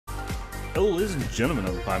Hello, ladies and gentlemen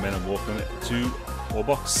of the Fireman, and welcome to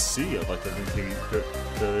OrboxC. I'd like to thank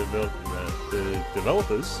the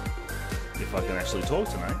developers, if I can actually talk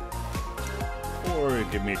tonight, for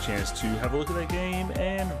giving me a chance to have a look at their game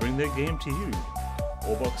and bring their game to you.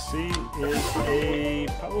 OrboxC is a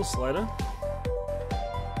puzzle slider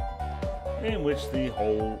in which the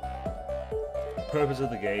whole purpose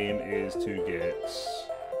of the game is to get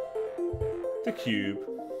the cube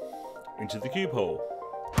into the cube hole.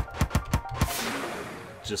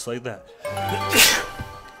 Just like that.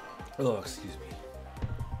 Oh, excuse me.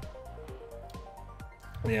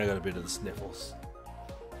 Yeah, I got a bit of the sniffles.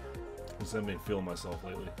 Because I've been feeling myself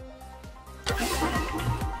lately.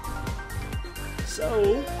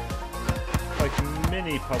 So, like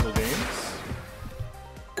many puzzle games,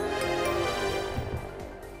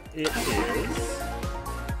 it is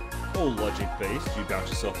all logic based. You bounce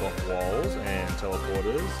yourself off walls and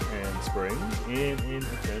teleporters and springs in an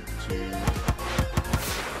attempt to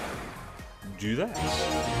do that.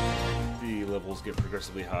 The levels get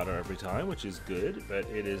progressively harder every time, which is good, but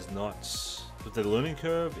it is not. But the learning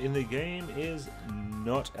curve in the game is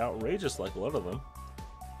not outrageous like a lot of them.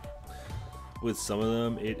 With some of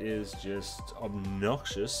them, it is just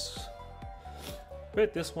obnoxious.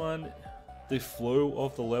 But this one, the flow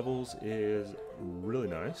of the levels is really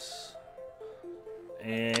nice,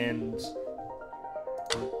 and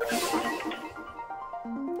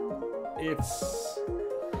it's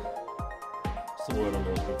the word I'm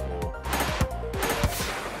looking for.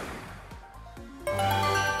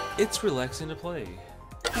 It's relaxing to play.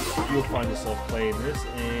 You'll find yourself playing this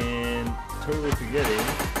and totally forgetting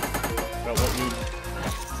about what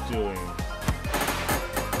you're doing.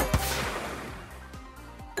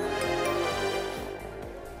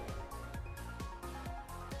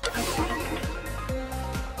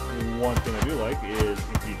 One thing I do like is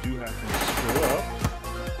if you do happen to screw up,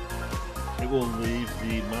 it will leave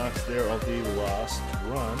the marks there of the last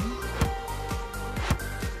run.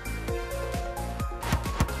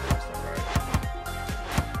 That's not right.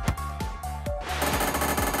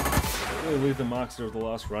 It will leave the marks there of the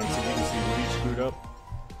last run so you can see where you screwed up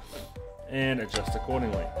and adjust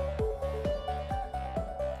accordingly.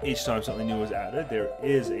 Each time something new is added, there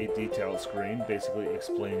is a detailed screen basically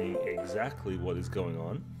explaining exactly what is going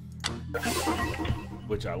on,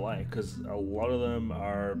 which I like, because a lot of them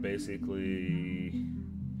are basically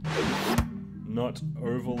not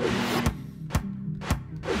overly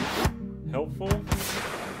helpful.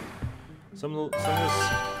 Some of the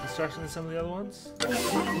instructions in some of the other ones.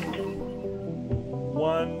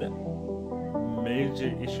 One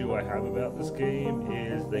major issue I have about this game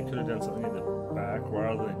is they could have done something in the back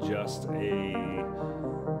rather than just a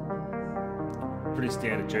pretty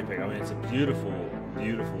standard JPEG. I mean, it's a beautiful,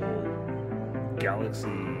 beautiful galaxy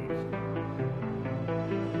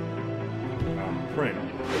print,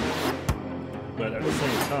 but at the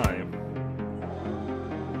same time,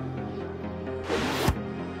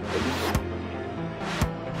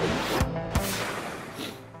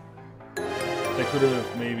 they could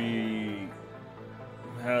have maybe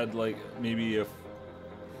had like maybe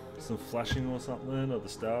some flashing or something of the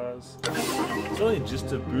stars. It's only just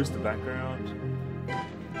to boost the background.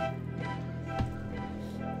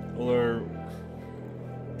 Although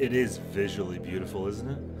it is visually beautiful, isn't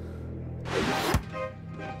it?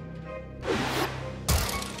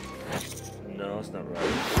 No, that's not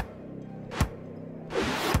right.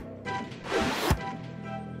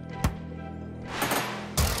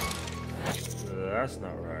 That's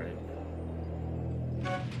not right.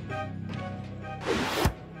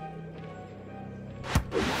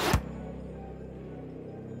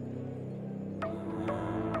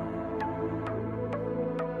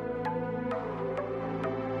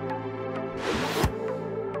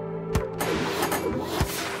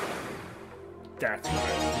 That's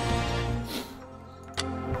right.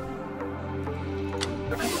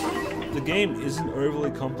 The game isn't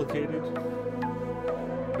overly complicated,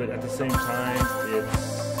 but at the same time, it's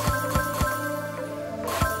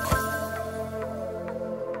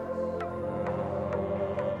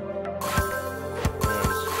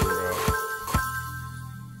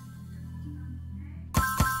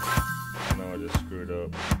I just screwed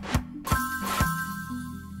up.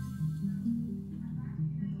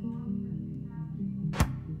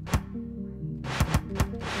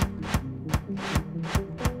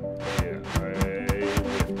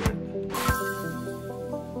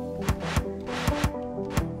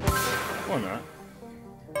 Or not.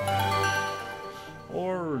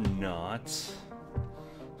 Or not.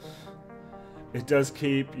 It does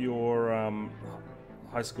keep your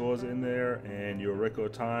high scores in there and your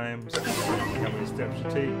record times and how many steps you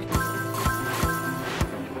take.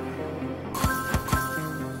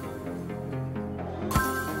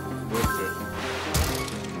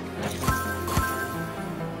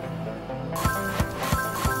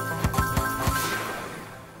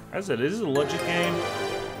 As it is a logic game,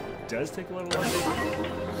 it does take a lot of logic.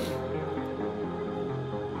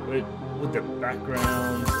 But with the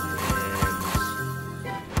background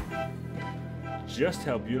and just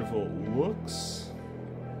how beautiful it looks.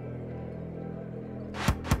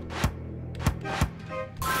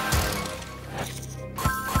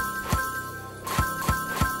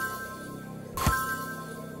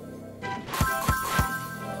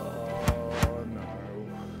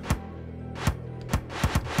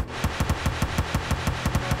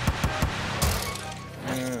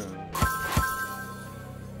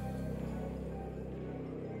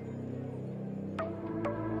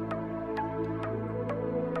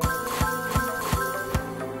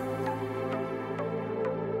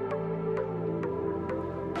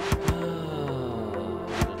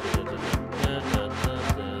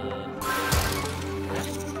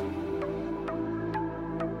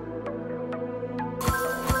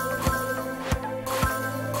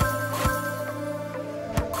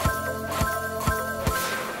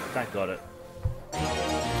 That got it.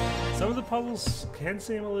 Some of the puzzles can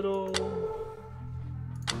seem a little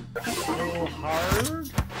hard.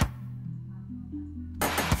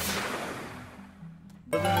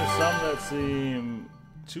 But then there's some that seem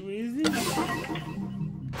too easy.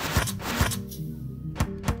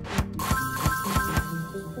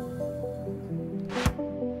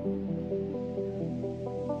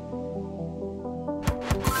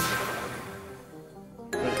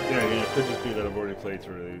 It could just be that I've already played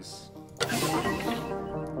through these.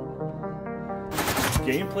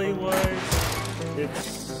 Gameplay wise,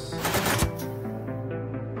 it's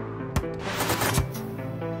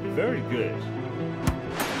very good.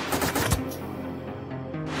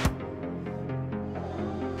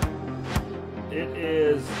 It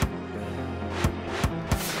is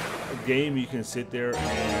a game you can sit there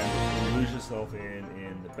and lose yourself in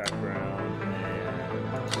the background, and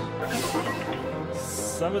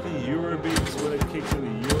some of the Euro beats, when it kicks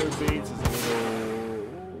in the Euro beats, is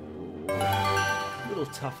a little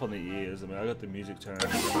tough on the ears. I mean, I got the music turned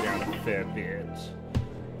down a fair bit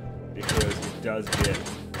because it does get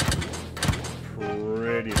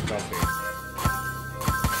pretty thumping.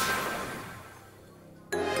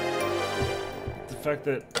 The fact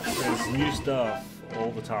that there's new stuff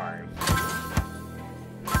all the time.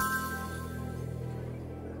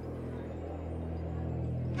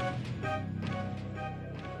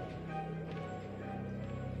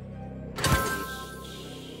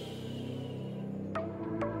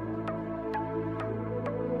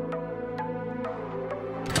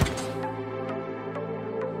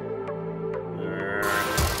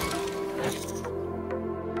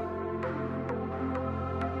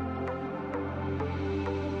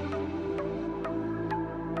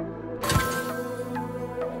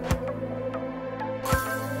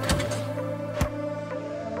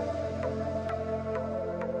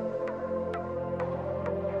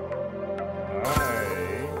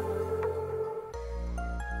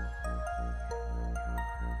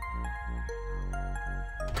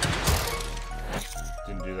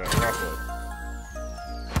 Didn't do that properly.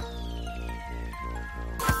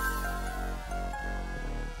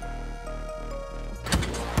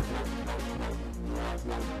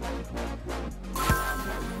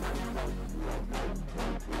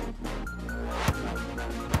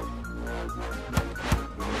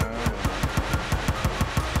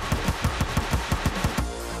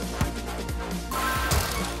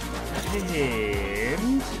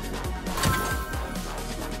 And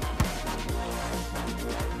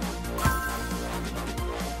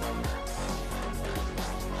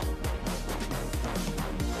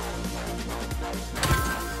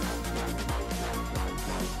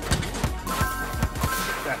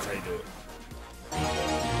that's how you do it.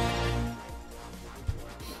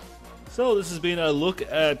 So this has been a look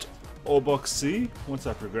at OrboxC. Once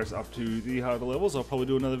I progress up to the harder levels, I'll probably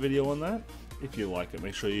do another video on that. If you like it,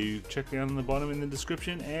 make sure you check down in the bottom in the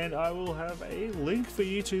description, and I will have a link for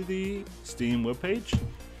you to the Steam webpage.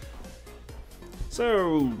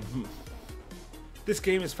 So, this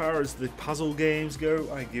game, as far as the puzzle games go,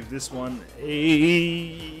 I give this one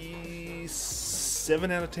a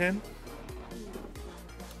 7 out of 10.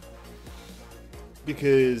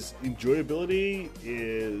 Because enjoyability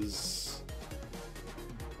is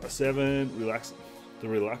a 7, the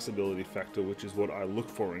relaxability factor, which is what I look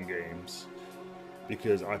for in games,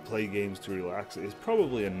 because I play games to relax, is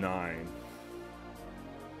probably a 9.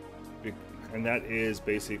 And that is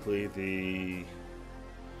basically the,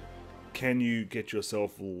 can you get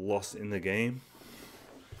yourself lost in the game?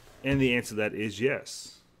 And the answer to that is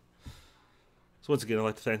yes. So once again, I'd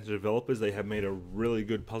like to thank the developers. They have made a really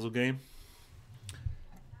good puzzle game.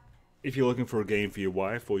 If you're looking for a game for your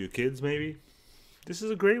wife or your kids, maybe, this is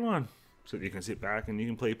a great one. So that you can sit back and you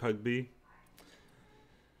can play Pugby.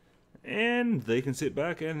 And they can sit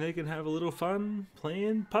back and they can have a little fun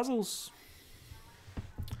playing puzzles.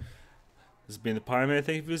 This has been the Pie Man.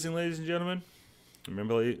 Thank you for visiting, ladies and gentlemen.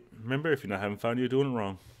 Remember, if you're not having fun, you're doing it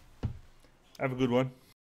wrong. Have a good one.